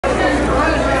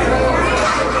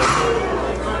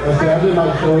I just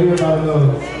like to show everybody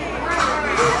love.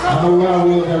 I know where I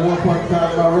was at one point in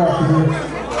time in my rap career.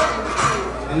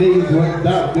 And niggas went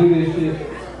out to do this shit.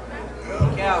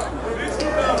 Yeah,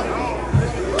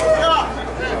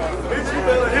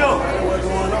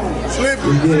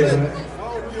 man.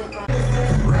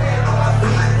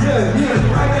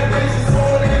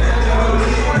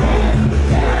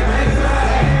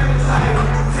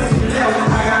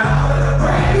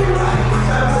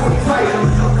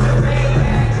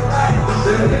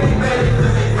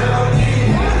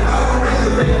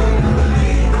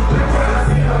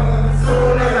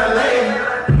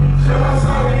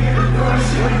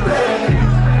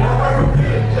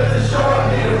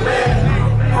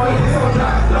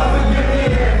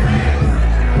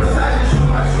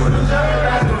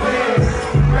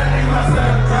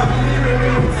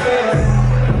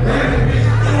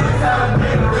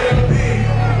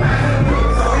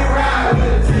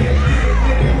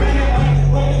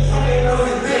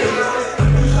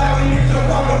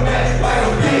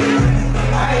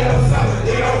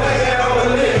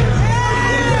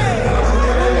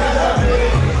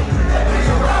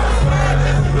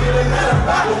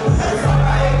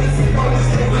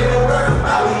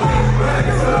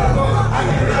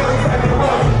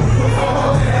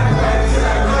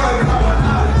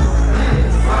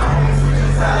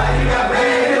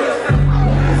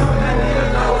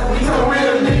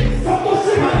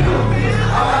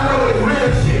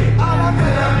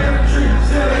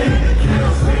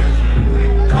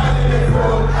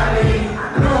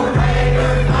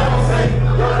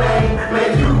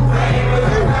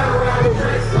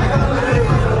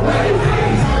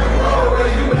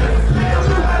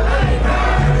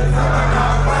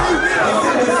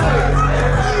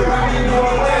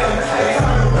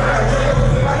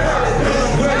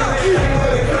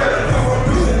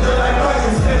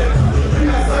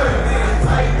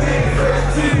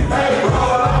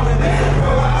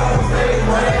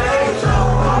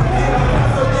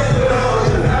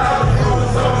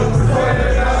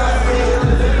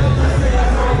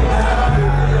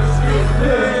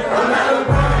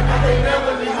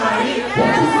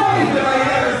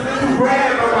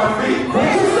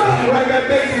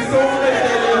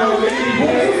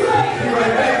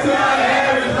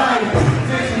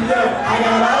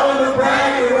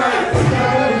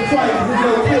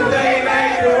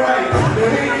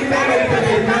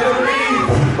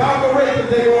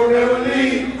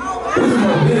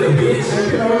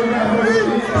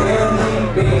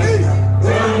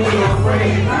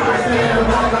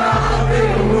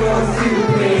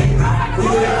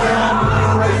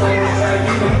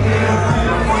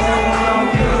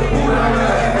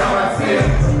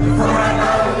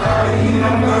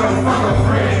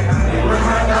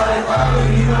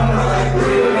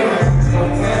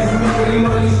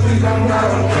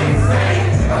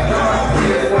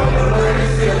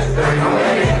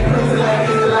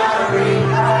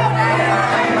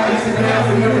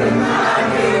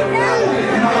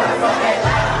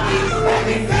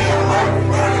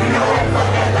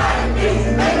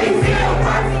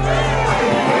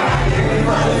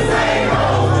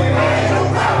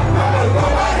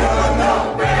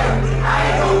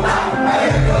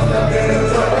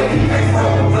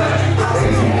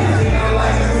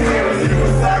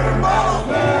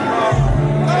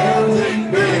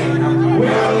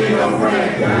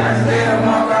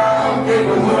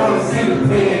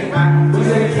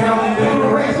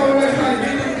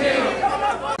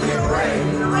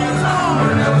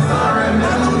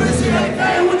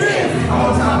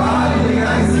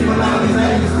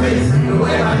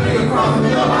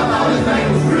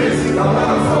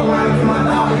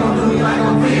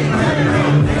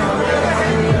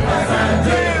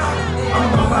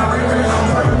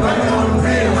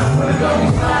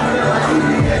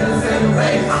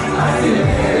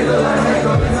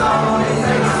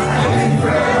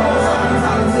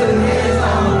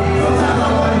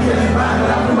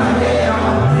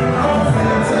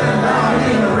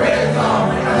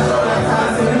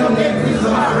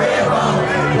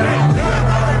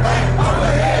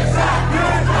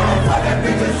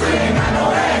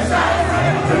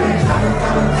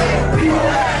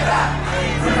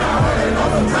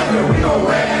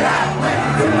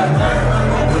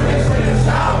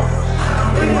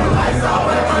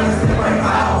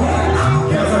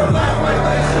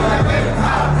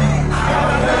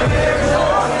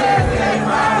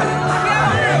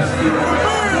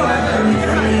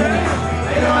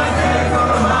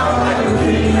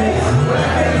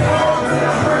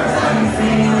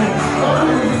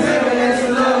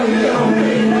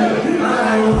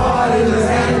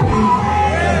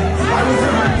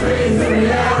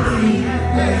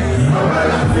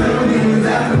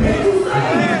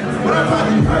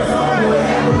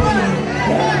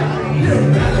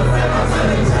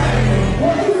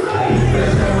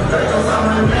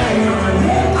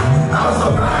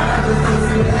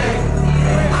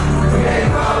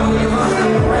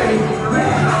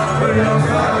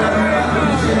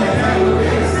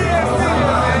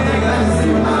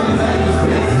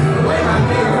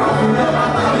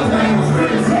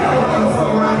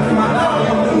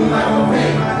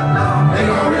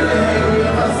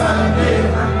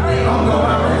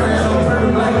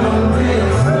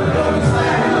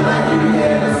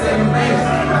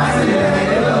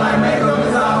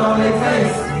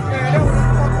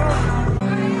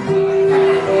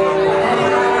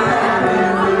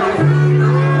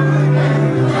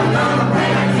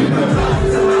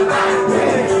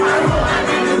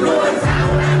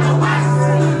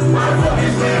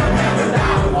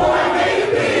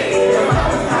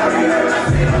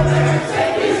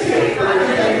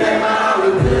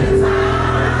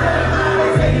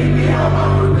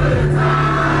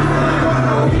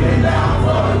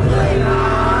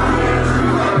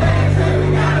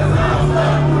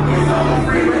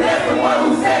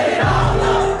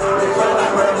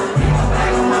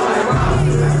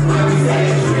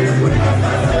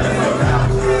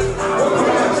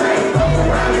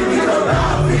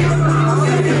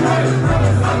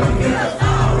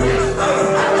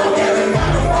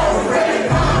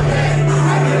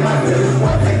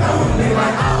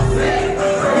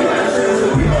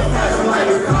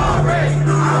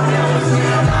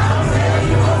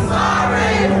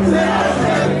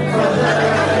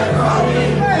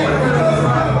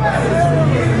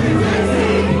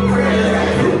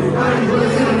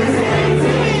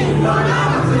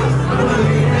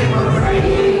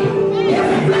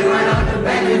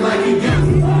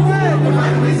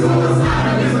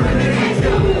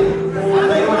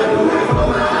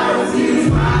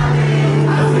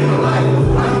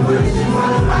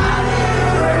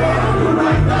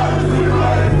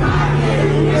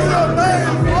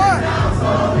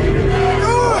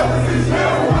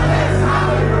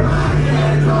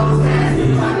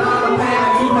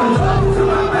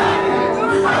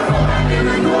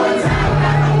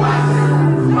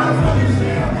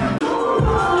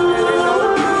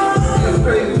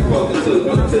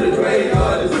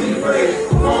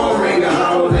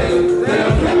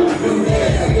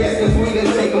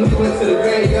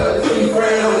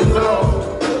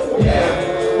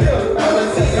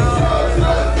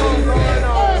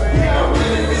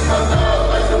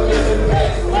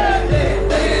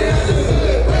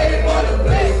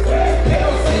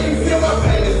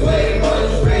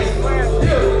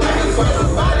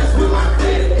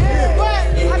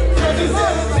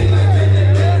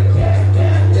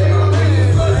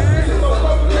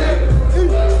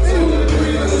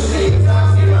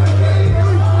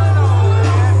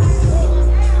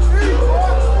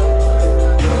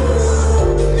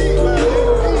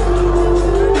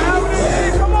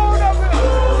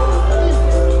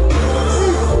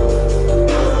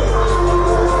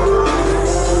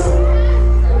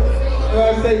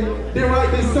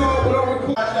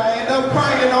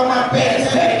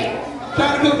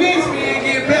 convince me and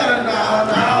get better. No.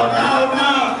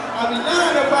 I be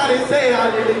lying about it, say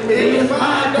I didn't mean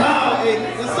my dog.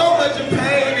 There's so much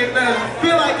pain and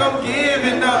feel like I'm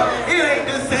giving up. It ain't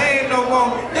the same no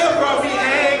more. That brought me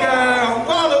anger. I'm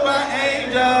followed by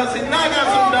angels, and I got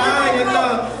some dying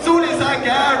love. Soon as I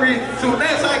got rich, soon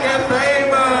as I got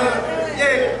famous.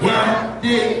 Yeah, why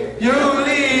did you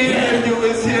leave? Yeah. You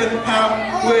was here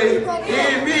halfway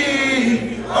in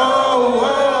me. Oh.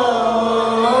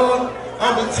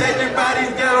 I'm protected by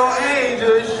these ghetto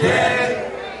angels, yeah.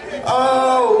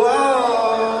 Oh.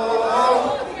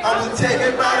 I'm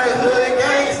protected by the hood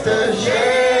gangsters,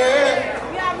 yeah.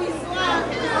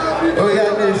 Oh,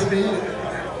 yeah, this Steve.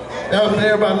 That was for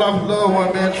everybody lost a loved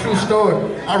one, man. True story.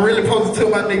 I really supposed to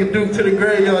took my nigga Duke to the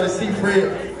graveyard to see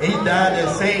Fred, and he died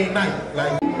that same night.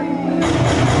 Like.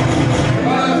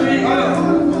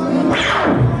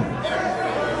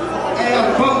 Hey, I'm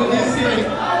fucking this city.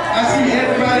 I see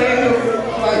everybody in here.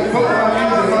 Like, fuck my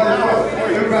music,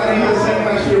 motherfucker. Everybody here saying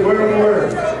my shit word for word.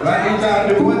 Like, you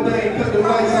gotta do one thing, put the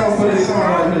lights on for this song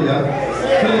right here, y'all.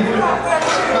 Please,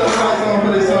 put the lights on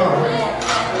for this song.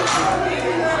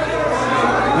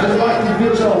 Let's light this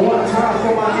bitch up one time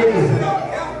for my niggas.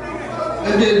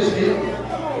 Let's do this shit.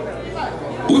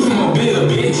 What's my bill,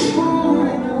 bitch?